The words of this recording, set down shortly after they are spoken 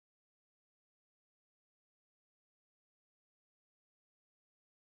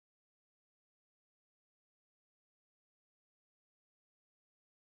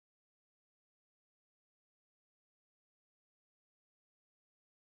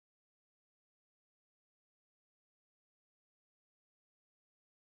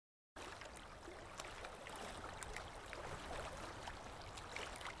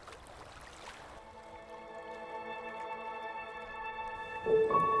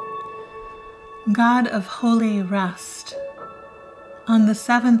God of holy rest, on the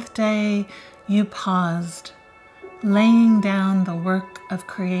seventh day you paused, laying down the work of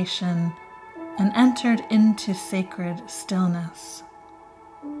creation, and entered into sacred stillness.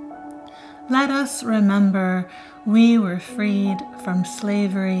 Let us remember we were freed from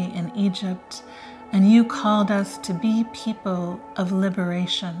slavery in Egypt, and you called us to be people of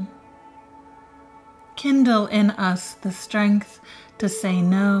liberation. Kindle in us the strength to say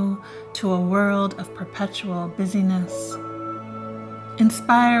no to a world of perpetual busyness.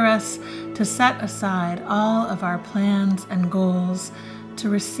 Inspire us to set aside all of our plans and goals to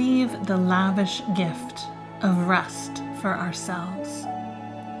receive the lavish gift of rest for ourselves.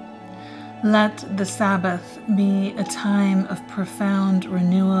 Let the Sabbath be a time of profound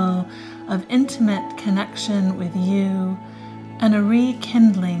renewal, of intimate connection with you, and a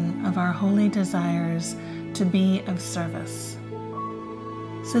rekindling of our holy desires to be of service.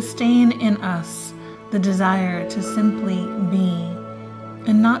 Sustain in us the desire to simply be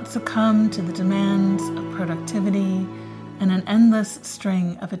and not succumb to the demands of productivity and an endless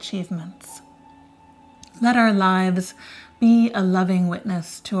string of achievements. Let our lives be a loving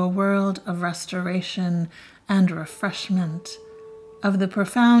witness to a world of restoration and refreshment, of the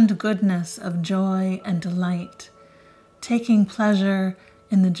profound goodness of joy and delight, taking pleasure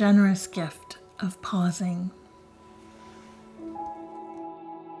in the generous gift of pausing.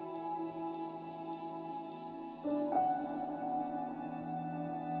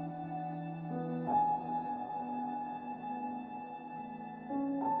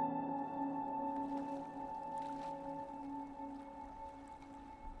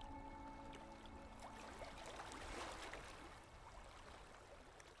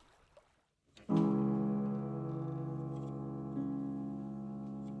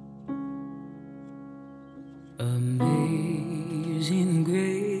 Amazing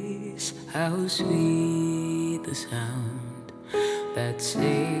grace, how sweet the sound that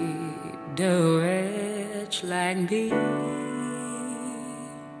saved a wretch like me.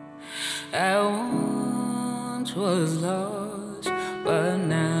 I once was lost, but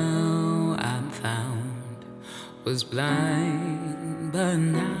now I'm found. Was blind, but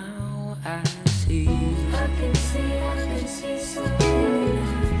now I see. I can see so clearly.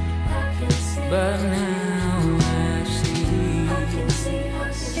 I can see. But now I see. I can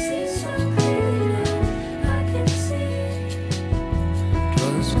see so clearly. I can see.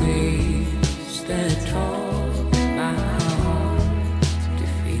 'Twas grace that taught my heart to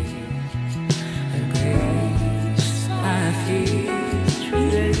feel, and grace my fears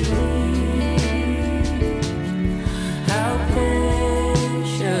relieved. How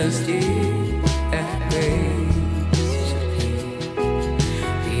precious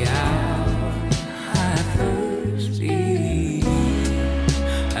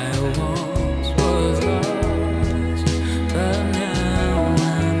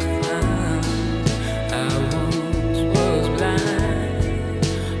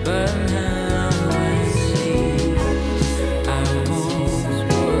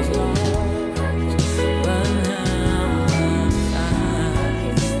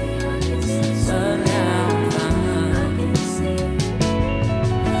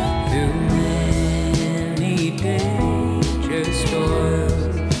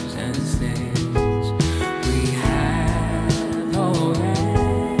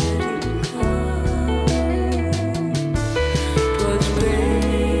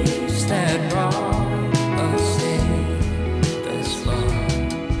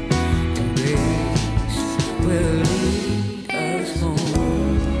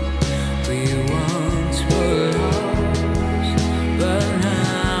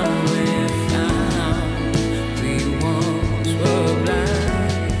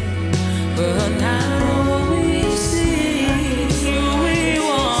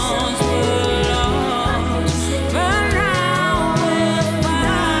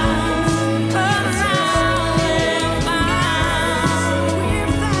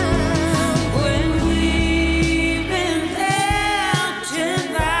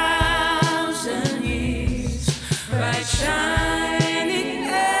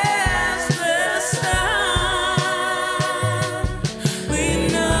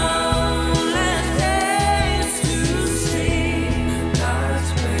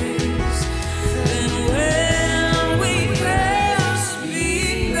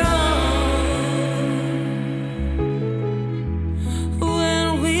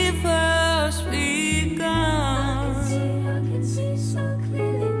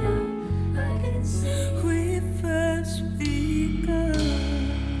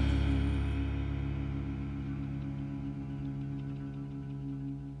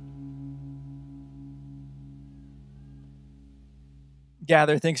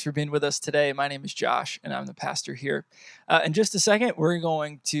Gather, thanks for being with us today. My name is Josh, and I'm the pastor here. In just a second, we're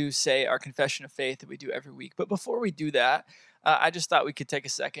going to say our confession of faith that we do every week. But before we do that, I just thought we could take a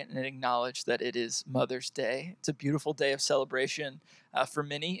second and acknowledge that it is Mother's Day. It's a beautiful day of celebration for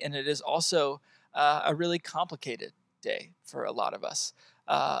many, and it is also a really complicated day for a lot of us.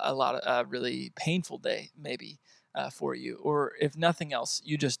 A really painful day, maybe, for you. Or if nothing else,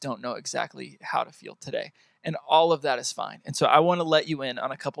 you just don't know exactly how to feel today. And all of that is fine. And so I want to let you in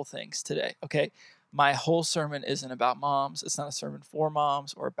on a couple things today, okay? My whole sermon isn't about moms. It's not a sermon for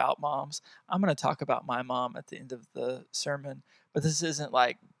moms or about moms. I'm going to talk about my mom at the end of the sermon, but this isn't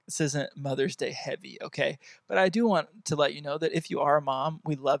Mother's Day heavy, okay? But I do want to let you know that if you are a mom,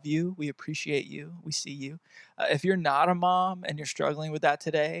 we love you, we appreciate you, we see you. If you're not a mom and you're struggling with that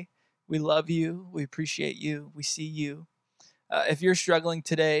today, we love you, we appreciate you, we see you. If you're struggling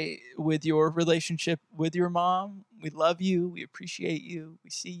today with your relationship with your mom, we love you, we appreciate you, we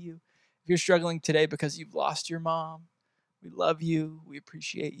see you. If you're struggling today because you've lost your mom, we love you, we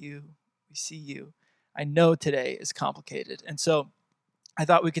appreciate you, we see you. I know today is complicated. And so I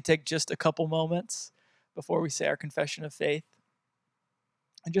thought we could take just a couple moments before we say our confession of faith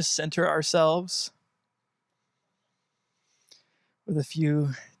and just center ourselves with a few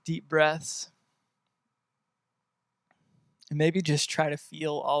deep breaths. And maybe just try to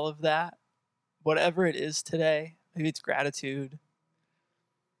feel all of that, whatever it is today. Maybe it's gratitude.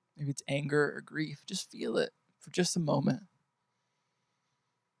 Maybe it's anger or grief. Just feel it for just a moment.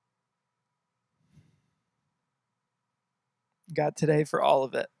 God, today for all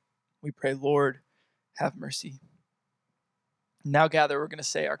of it, we pray, Lord, have mercy. Now, Gather, we're going to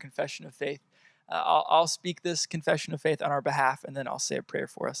say our confession of faith. I'll speak this confession of faith on our behalf, and then I'll say a prayer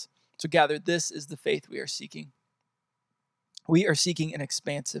for us. So, Gather, this is the faith we are seeking. We are seeking an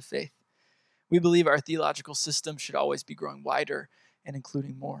expansive faith. We believe our theological system should always be growing wider and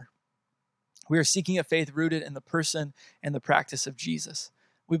including more. We are seeking a faith rooted in the person and the practice of Jesus.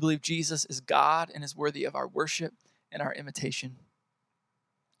 We believe Jesus is God and is worthy of our worship and our imitation.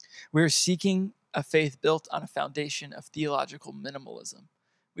 We are seeking a faith built on a foundation of theological minimalism.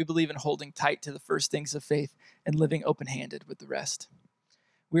 We believe in holding tight to the first things of faith and living open-handed with the rest.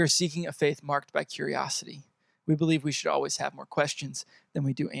 We are seeking a faith marked by curiosity. We believe we should always have more questions than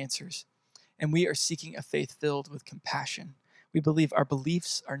we do answers. And we are seeking a faith filled with compassion. We believe our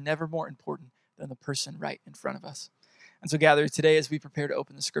beliefs are never more important than the person right in front of us. And so, Gather, today as we prepare to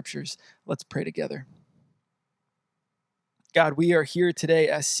open the scriptures, let's pray together. God, we are here today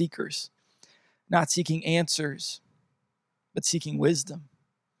as seekers, not seeking answers, but seeking wisdom,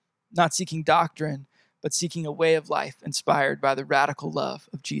 not seeking doctrine, but seeking a way of life inspired by the radical love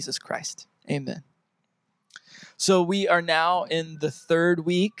of Jesus Christ. Amen. So we are now in the third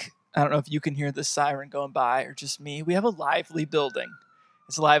week. I don't know if you can hear the siren going by or just me. We have a lively building.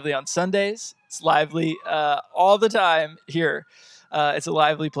 It's lively on Sundays. It's lively all the time here. It's a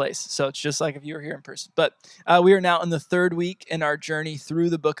lively place. So it's just like if you were here in person. But we are now in the third week in our journey through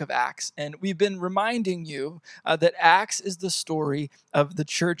the book of Acts. And we've been reminding you that Acts is the story of the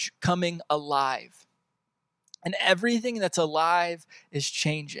church coming alive. And everything that's alive is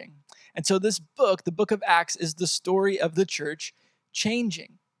changing. And so this book, the book of Acts, is the story of the church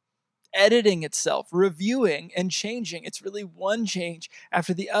changing, editing itself, reviewing and changing. It's really one change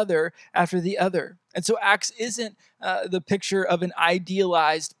after the other after the other. And so Acts isn't the picture of an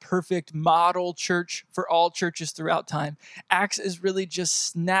idealized, perfect model church for all churches throughout time. Acts is really just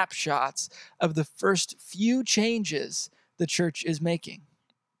snapshots of the first few changes the church is making.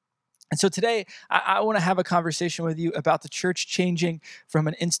 And so today, I want to have a conversation with you about the church changing from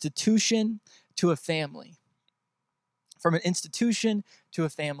an institution to a family. From an institution to a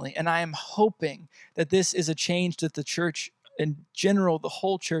family. And I am hoping that this is a change that the church in general, the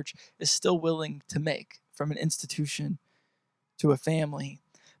whole church, is still willing to make from an institution to a family.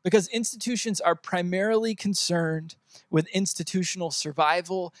 Because institutions are primarily concerned with institutional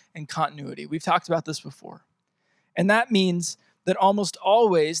survival and continuity. We've talked about this before. And that means that almost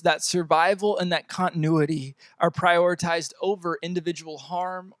always that survival and that continuity are prioritized over individual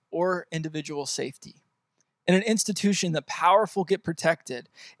harm or individual safety. In an institution, the powerful get protected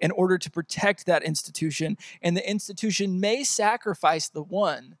in order to protect that institution, and the institution may sacrifice the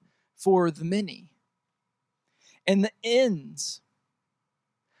one for the many. And the ends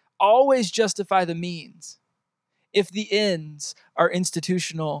always justify the means if the ends are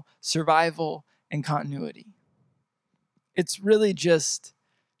institutional survival and continuity. It's really just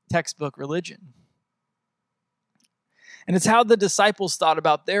textbook religion. And it's how the disciples thought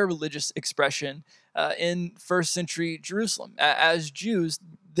about their religious expression in first century Jerusalem. As Jews,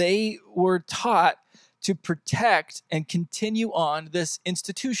 they were taught to protect and continue on this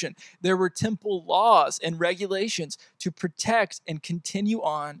institution. There were temple laws and regulations to protect and continue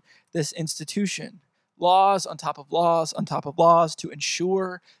on this institution. Laws on top of laws on top of laws to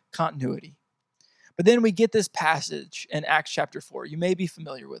ensure continuity. But then we get this passage in Acts chapter 4. You may be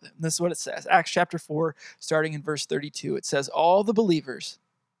familiar with it. And this is what it says. Acts chapter 4, starting in verse 32. It says, all the believers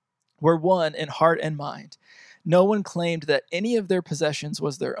were one in heart and mind. No one claimed that any of their possessions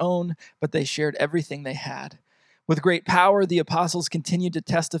was their own, but they shared everything they had. With great power, the apostles continued to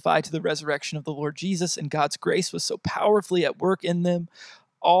testify to the resurrection of the Lord Jesus, and God's grace was so powerfully at work in them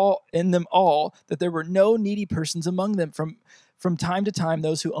all that there were no needy persons among them. From time to time,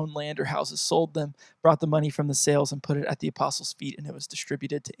 those who owned land or houses sold them, brought the money from the sales, and put it at the apostles' feet, and it was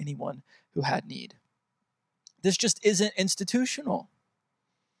distributed to anyone who had need. This just isn't institutional.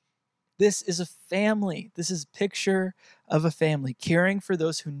 This is a family. This is a picture of a family caring for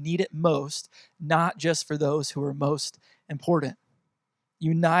those who need it most, not just for those who are most important.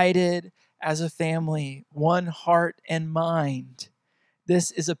 United as a family, one heart and mind. This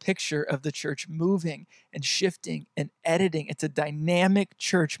is a picture of the church moving and shifting and editing. It's a dynamic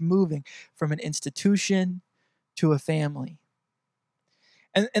church moving from an institution to a family.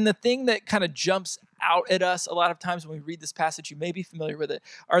 And the thing that kind of jumps out at us a lot of times when we read this passage, you may be familiar with it,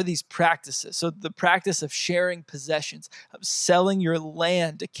 are these practices. So the practice of sharing possessions, of selling your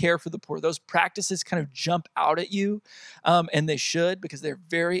land to care for the poor, those practices kind of jump out at you, and they should, because they're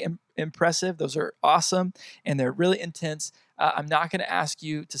very impressive. Those are awesome, and they're really intense. I'm not going to ask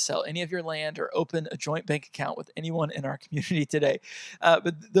you to sell any of your land or open a joint bank account with anyone in our community today.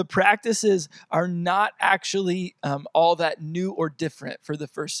 But the practices are not actually all that new or different for the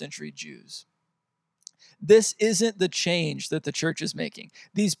first century Jews. This isn't the change that the church is making.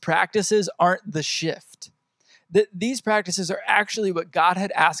 These practices aren't the shift. These practices are actually what God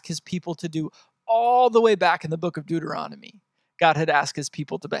had asked his people to do all the way back in the book of Deuteronomy. God had asked his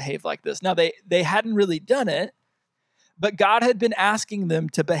people to behave like this. Now, they hadn't really done it, but God had been asking them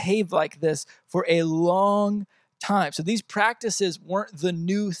to behave like this for a long time. So these practices weren't the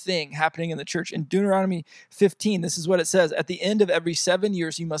new thing happening in the church. In Deuteronomy 15, this is what it says. At the end of every 7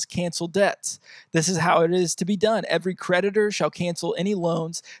 years, you must cancel debts. This is how it is to be done. Every creditor shall cancel any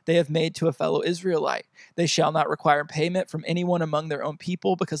loans they have made to a fellow Israelite. They shall not require payment from anyone among their own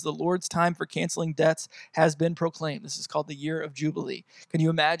people, because the Lord's time for canceling debts has been proclaimed. This is called the year of Jubilee. Can you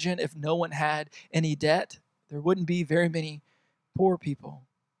imagine if no one had any debt? There wouldn't be very many poor people.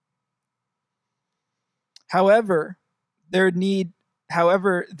 However, there need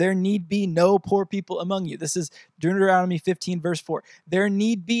be no poor people among you. This is Deuteronomy 15, verse 4. There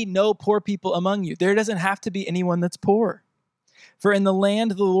need be no poor people among you. There doesn't have to be anyone that's poor. For in the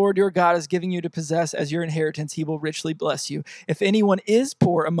land the Lord your God is giving you to possess as your inheritance, he will richly bless you. If anyone is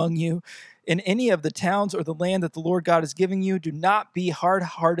poor among you, in any of the towns or the land that the Lord God is giving you, do not be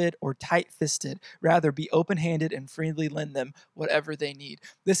hard-hearted or tight-fisted. Rather, be open-handed and freely lend them whatever they need.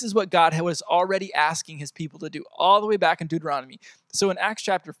 This is what God was already asking his people to do all the way back in Deuteronomy. So in Acts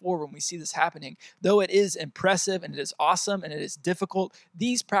chapter 4, when we see this happening, though it is impressive and it is awesome and it is difficult,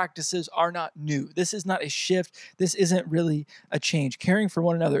 these practices are not new. This is not a shift. This isn't really a change. Caring for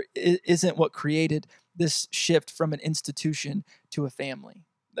one another isn't what created this shift from an institution to a family.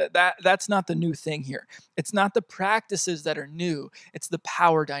 That's not the new thing here. It's not the practices that are new. It's the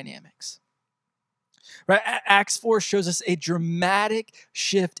power dynamics. Right? Acts 4 shows us a dramatic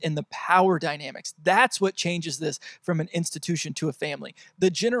shift in the power dynamics. That's what changes this from an institution to a family. The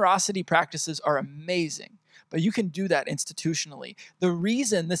generosity practices are amazing, but you can do that institutionally. The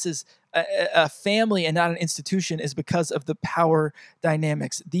reason this is a family and not an institution is because of the power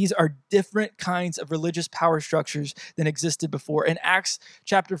dynamics. These are different kinds of religious power structures than existed before. In Acts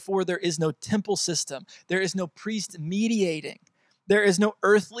chapter 4, there is no temple system. There is no priest mediating. There is no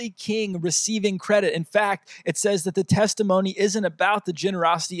earthly king receiving credit. In fact, it says that the testimony isn't about the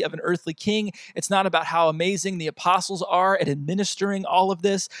generosity of an earthly king. It's not about how amazing the apostles are at administering all of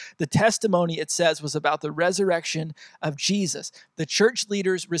this. The testimony, it says, was about the resurrection of Jesus. The church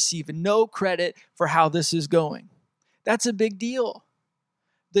leaders receive no credit for how this is going. That's a big deal.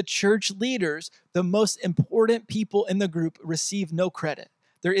 The church leaders, the most important people in the group, receive no credit.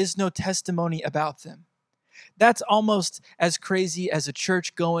 There is no testimony about them. That's almost as crazy as a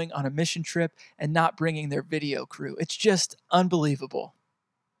church going on a mission trip and not bringing their video crew. It's just unbelievable.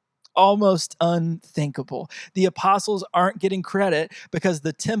 Almost unthinkable. The apostles aren't getting credit because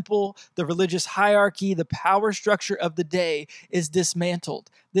the temple, the religious hierarchy, the power structure of the day is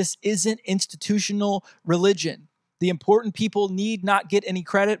dismantled. This isn't institutional religion. The important people need not get any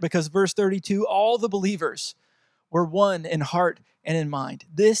credit because verse 32, all the believers We're one in heart and in mind.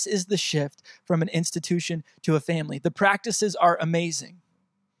 This is the shift from an institution to a family. The practices are amazing.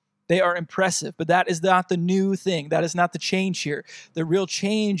 They are impressive, but that is not the new thing. That is not the change here. The real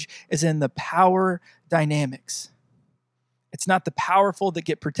change is in the power dynamics. It's not the powerful that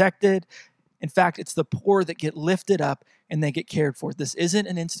get protected. In fact, it's the poor that get lifted up and they get cared for. This isn't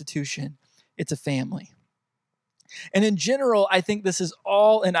an institution, it's a family. And in general, I think this is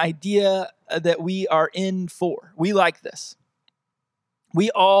all an idea that we are in for. We like this.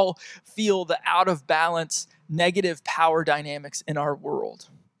 We all feel the out of balance, negative power dynamics in our world.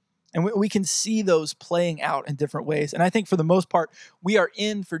 And we can see those playing out in different ways. And I think for the most part, we are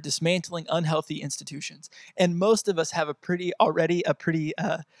in for dismantling unhealthy institutions. And most of us have a pretty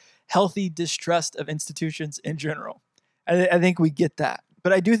healthy distrust of institutions in general. I think we get that.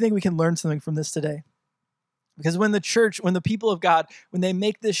 But I do think we can learn something from this today. Because when the church, when the people of God, when they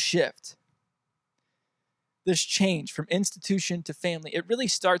make this shift, this change from institution to family, it really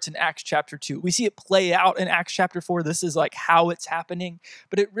starts in Acts chapter 2. We see it play out in Acts chapter 4. This is like how it's happening.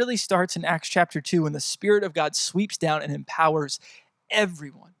 But it really starts in Acts chapter 2 when the Spirit of God sweeps down and empowers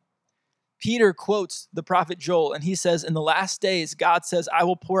everyone. Peter quotes the prophet Joel, and he says, in the last days, God says, I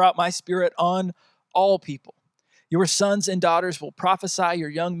will pour out my Spirit on all people. Your sons and daughters will prophesy, your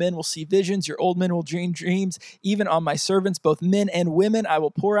young men will see visions, your old men will dream dreams. Even on my servants, both men and women, I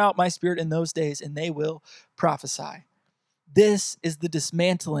will pour out my Spirit in those days, and they will prophesy. This is the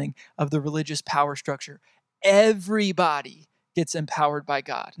dismantling of the religious power structure. Everybody gets empowered by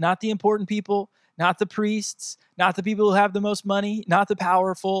God. Not the important people, not the priests, not the people who have the most money, not the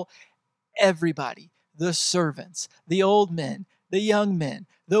powerful. Everybody, the servants, the old men, the young men,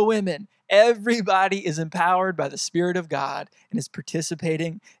 the women, everybody is empowered by the Spirit of God and is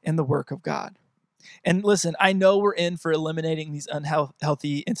participating in the work of God. And listen, I know we're in for eliminating these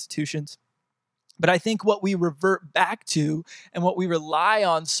unhealthy institutions, but I think what we revert back to and what we rely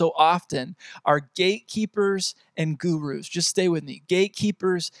on so often are gatekeepers and gurus. Just stay with me.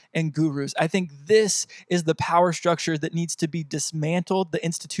 Gatekeepers and gurus. I think this is the power structure that needs to be dismantled, the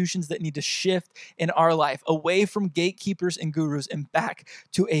institutions that need to shift in our life, away from gatekeepers and gurus and back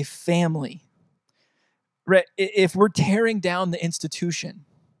to a family. Right? If we're tearing down the institution,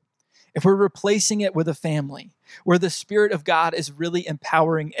 if we're replacing it with a family where the Spirit of God is really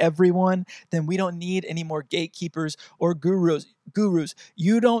empowering everyone, then we don't need any more gatekeepers or gurus.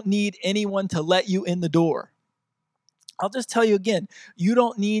 You don't need anyone to let you in the door. I'll just tell you again, you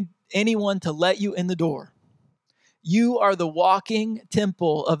don't need anyone to let you in the door. You are the walking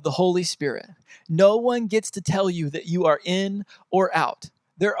temple of the Holy Spirit. No one gets to tell you that you are in or out.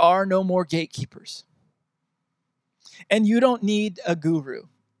 There are no more gatekeepers. And you don't need a guru.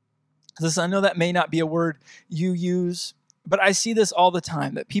 Listen, I know that may not be a word you use, but I see this all the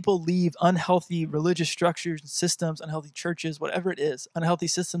time, that people leave unhealthy religious structures and systems, unhealthy churches, whatever it is, unhealthy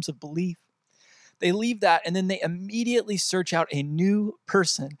systems of belief. They leave that and then they immediately search out a new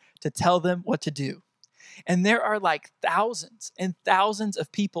person to tell them what to do. And there are like thousands and thousands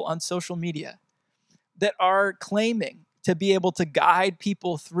of people on social media that are claiming to be able to guide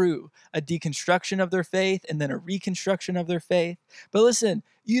people through a deconstruction of their faith and then a reconstruction of their faith. But listen,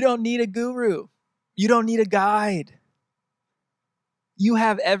 you don't need a guru. You don't need a guide. You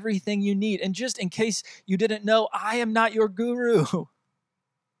have everything you need. And just in case you didn't know, I am not your guru.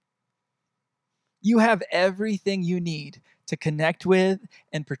 You have everything you need to connect with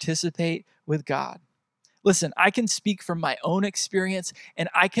and participate with God. Listen, I can speak from my own experience and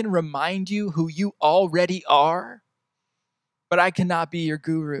I can remind you who you already are, but I cannot be your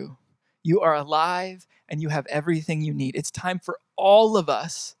guru. You are alive and you have everything you need. It's time for all of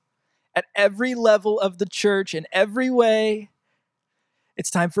us at every level of the church in every way. It's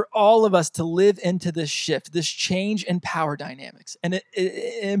time for all of us to live into this shift, this change in power dynamics, and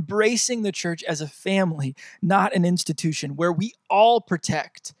embracing the church as a family, not an institution where we all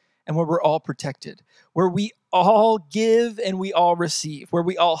protect and where we're all protected, where we all give and we all receive, where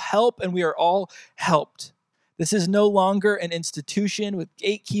we all help and we are all helped. This is no longer an institution with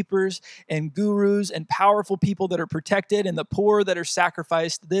gatekeepers and gurus and powerful people that are protected and the poor that are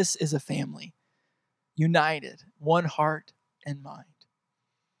sacrificed. This is a family, united, one heart and mind.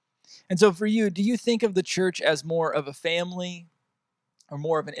 And so for you, do you think of the church as more of a family or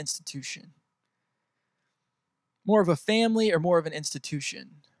more of an institution? More of a family or more of an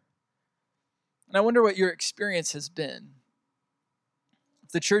institution? And I wonder what your experience has been.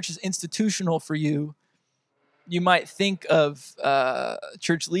 If the church is institutional for you, you might think of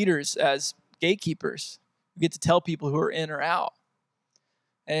church leaders as gatekeepers who get to tell people who are in or out.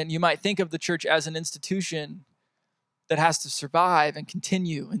 And you might think of the church as an institution that has to survive and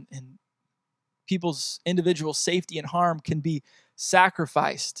continue. And people's individual safety and harm can be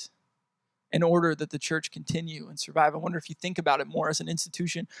sacrificed in order that the church continue and survive. I wonder if you think about it more as an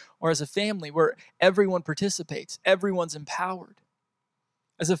institution or as a family where everyone participates, everyone's empowered.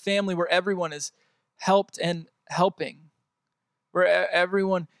 As a family where everyone is helped and helping, where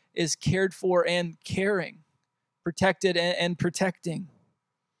everyone is cared for and caring, protected and protecting.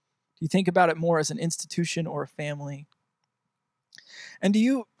 Do you think about it more as an institution or a family? And do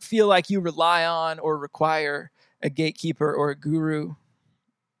you feel like you rely on or require a gatekeeper or a guru?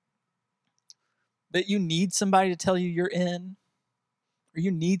 That you need somebody to tell you you're in? Or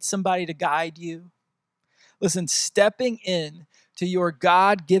you need somebody to guide you? Listen, stepping in to your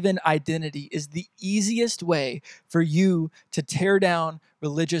God-given identity is the easiest way for you to tear down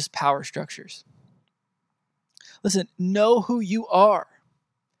religious power structures. Listen, know who you are.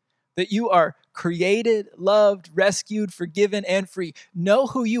 That you are created, loved, rescued, forgiven, and free. Know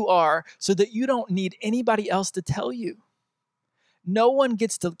who you are so that you don't need anybody else to tell you. No one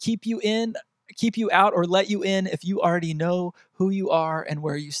gets to keep you out, or let you in if you already know who you are and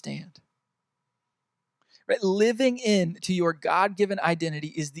where you stand. Right? Living into your God-given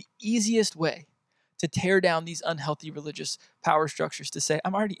identity is the easiest way to tear down these unhealthy religious power structures, to say,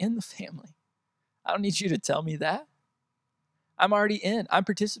 I'm already in the family. I don't need you to tell me that. I'm already in. I'm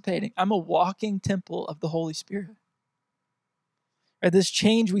participating. I'm a walking temple of the Holy Spirit. Right? This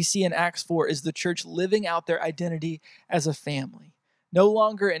change we see in Acts 4 is the church living out their identity as a family. No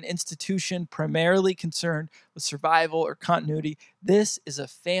longer an institution primarily concerned with survival or continuity. This is a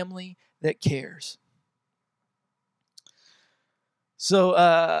family that cares. So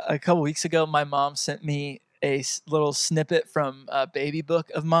a couple weeks ago, my mom sent me a little snippet from a baby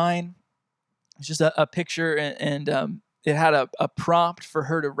book of mine. It's just a picture, and it had a prompt for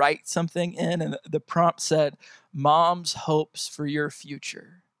her to write something in, and the prompt said, "Mom's hopes for your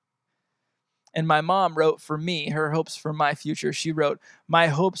future." And my mom wrote for me, her hopes for my future. She wrote, "My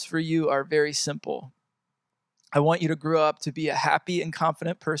hopes for you are very simple. I want you to grow up to be a happy and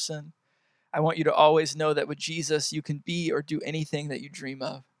confident person. I want you to always know that with Jesus, you can be or do anything that you dream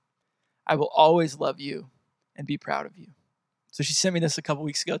of. I will always love you and be proud of you." So she sent me this a couple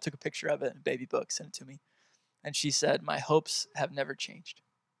weeks ago, took a picture of it in a baby book, sent it to me. And she said, "My hopes have never changed."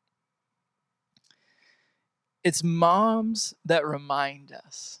 It's moms that remind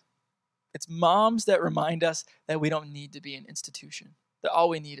us. It's moms that remind us that we don't need to be an institution, that all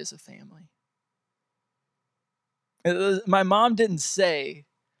we need is a family. My mom didn't say,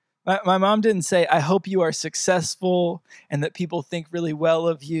 I hope you are successful and that people think really well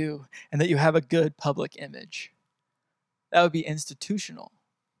of you and that you have a good public image. That would be institutional.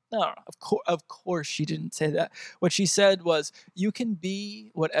 No, of course she didn't say that. What she said was, you can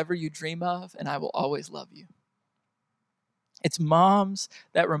be whatever you dream of and I will always love you. It's moms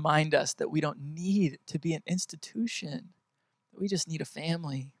that remind us that we don't need to be an institution, that we just need a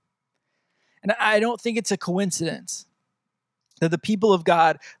family. And I don't think it's a coincidence that the people of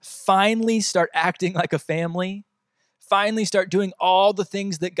God finally start acting like a family, finally start doing all the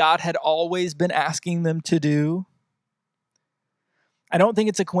things that God had always been asking them to do. I don't think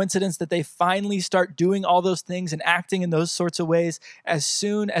it's a coincidence that they finally start doing all those things and acting in those sorts of ways as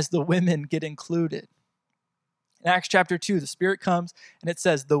soon as the women get included. In Acts chapter 2, the Spirit comes and it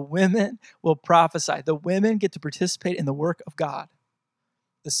says the women will prophesy. The women get to participate in the work of God.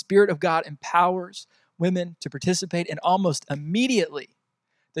 The Spirit of God empowers women to participate, and almost immediately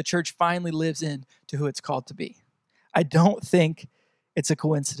the church finally lives into who it's called to be. I don't think it's a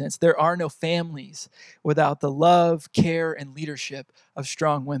coincidence. There are no families without the love, care, and leadership of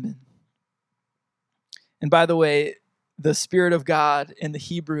strong women. And by the way, the Spirit of God in the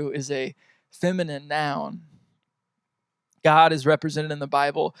Hebrew is a feminine noun. God is represented in the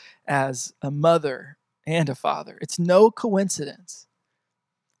Bible as a mother and a father. It's no coincidence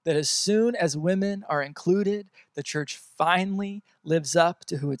that as soon as women are included, the church finally lives up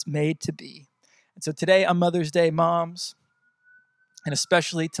to who it's made to be. And so today on Mother's Day, moms, and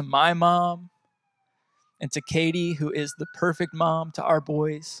especially to my mom and to Katie, who is the perfect mom to our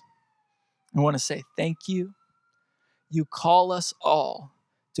boys, I want to say thank you. You call us all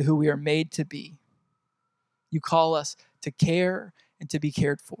to who we are made to be. You call us to care and to be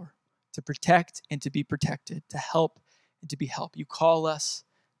cared for, to protect and to be protected, to help and to be helped. You call us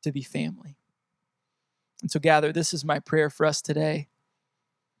to be family. And so gather, this is my prayer for us today.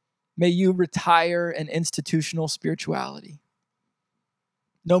 May you retire an institutional spirituality.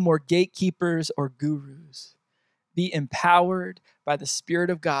 No more gatekeepers or gurus. Be empowered by the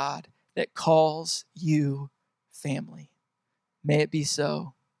Spirit of God that calls you family. May it be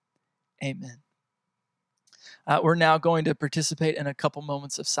so. Amen. We're now going to participate in a couple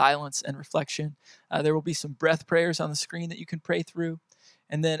moments of silence and reflection. There will be some breath prayers on the screen that you can pray through.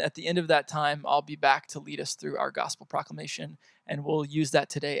 And then at the end of that time, I'll be back to lead us through our gospel proclamation, and we'll use that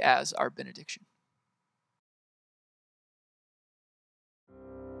today as our benediction.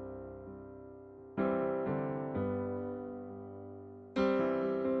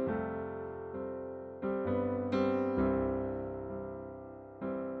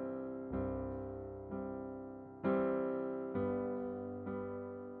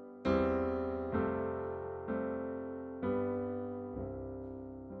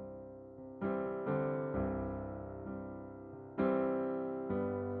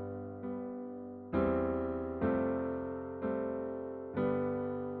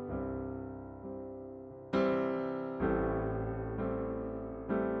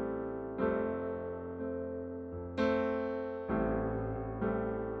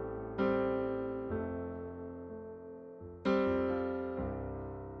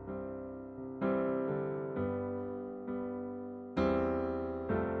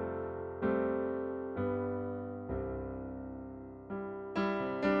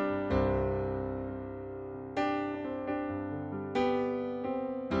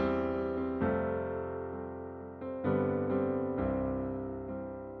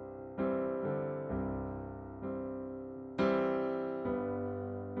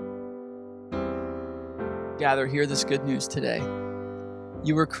 Gather, hear this good news today.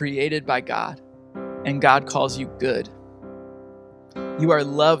 You were created by God, and God calls you good. You are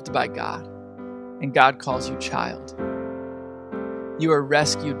loved by God, and God calls you child. You are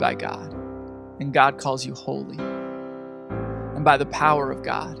rescued by God, and God calls you holy. And by the power of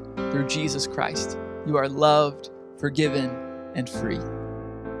God, through Jesus Christ, you are loved, forgiven, and free.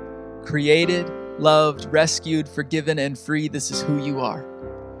 Created, loved, rescued, forgiven, and free. This is who you are.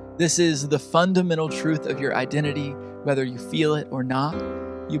 This is the fundamental truth of your identity, whether you feel it or not.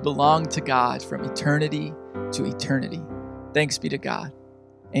 You belong to God from eternity to eternity. Thanks be to God.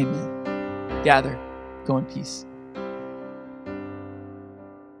 Amen. Gather, go in peace.